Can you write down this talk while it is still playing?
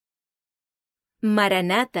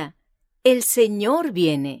Maranata, el Señor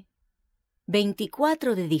viene.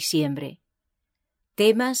 24 de diciembre.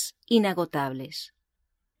 Temas inagotables.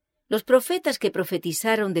 Los profetas que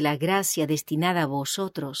profetizaron de la gracia destinada a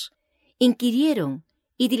vosotros, inquirieron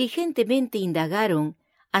y diligentemente indagaron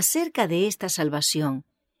acerca de esta salvación,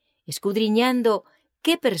 escudriñando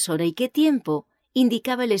qué persona y qué tiempo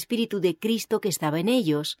indicaba el Espíritu de Cristo que estaba en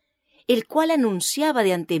ellos, el cual anunciaba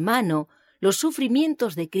de antemano los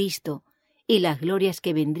sufrimientos de Cristo y las glorias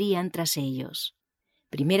que vendrían tras ellos.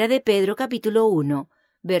 Primera de Pedro, capítulo 1,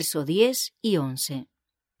 verso 10 y 11.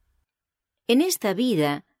 En esta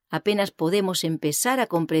vida apenas podemos empezar a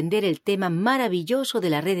comprender el tema maravilloso de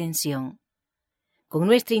la redención. Con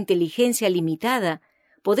nuestra inteligencia limitada,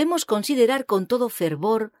 podemos considerar con todo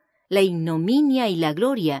fervor la ignominia y la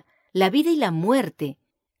gloria, la vida y la muerte,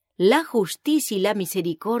 la justicia y la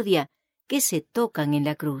misericordia que se tocan en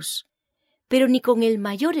la cruz. Pero ni con el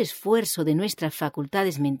mayor esfuerzo de nuestras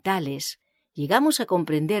facultades mentales llegamos a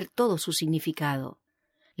comprender todo su significado.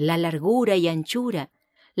 La largura y anchura,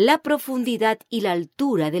 la profundidad y la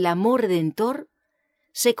altura del amor redentor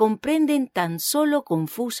se comprenden tan solo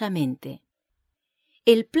confusamente.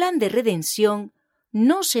 El plan de redención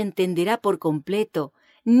no se entenderá por completo,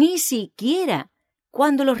 ni siquiera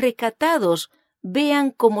cuando los rescatados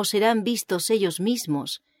vean cómo serán vistos ellos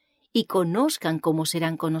mismos y conozcan cómo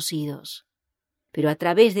serán conocidos. Pero a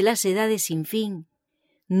través de las edades sin fin,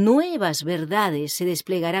 nuevas verdades se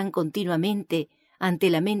desplegarán continuamente ante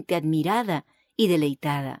la mente admirada y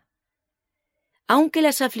deleitada. Aunque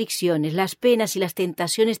las aflicciones, las penas y las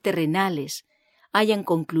tentaciones terrenales hayan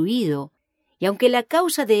concluido, y aunque la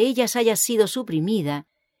causa de ellas haya sido suprimida,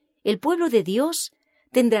 el pueblo de Dios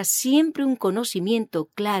tendrá siempre un conocimiento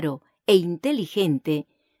claro e inteligente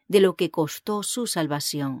de lo que costó su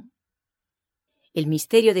salvación. El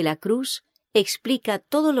misterio de la cruz explica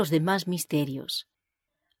todos los demás misterios.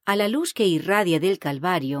 A la luz que irradia del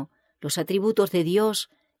Calvario, los atributos de Dios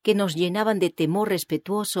que nos llenaban de temor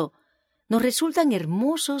respetuoso nos resultan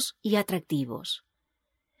hermosos y atractivos.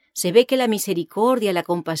 Se ve que la misericordia, la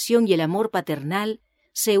compasión y el amor paternal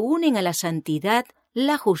se unen a la santidad,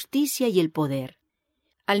 la justicia y el poder.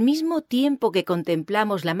 Al mismo tiempo que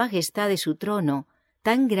contemplamos la majestad de su trono,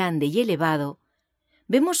 tan grande y elevado,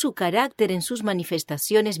 vemos su carácter en sus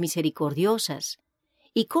manifestaciones misericordiosas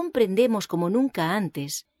y comprendemos como nunca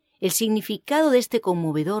antes el significado de este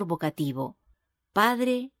conmovedor vocativo,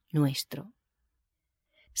 Padre nuestro.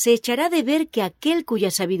 Se echará de ver que aquel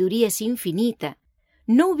cuya sabiduría es infinita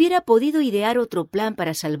no hubiera podido idear otro plan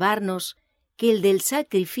para salvarnos que el del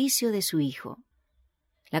sacrificio de su Hijo.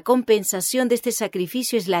 La compensación de este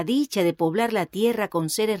sacrificio es la dicha de poblar la tierra con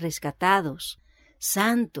seres rescatados,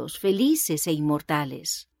 santos, felices e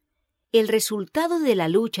inmortales. El resultado de la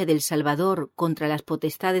lucha del Salvador contra las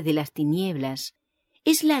potestades de las tinieblas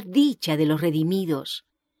es la dicha de los redimidos,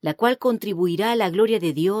 la cual contribuirá a la gloria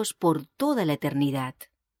de Dios por toda la eternidad.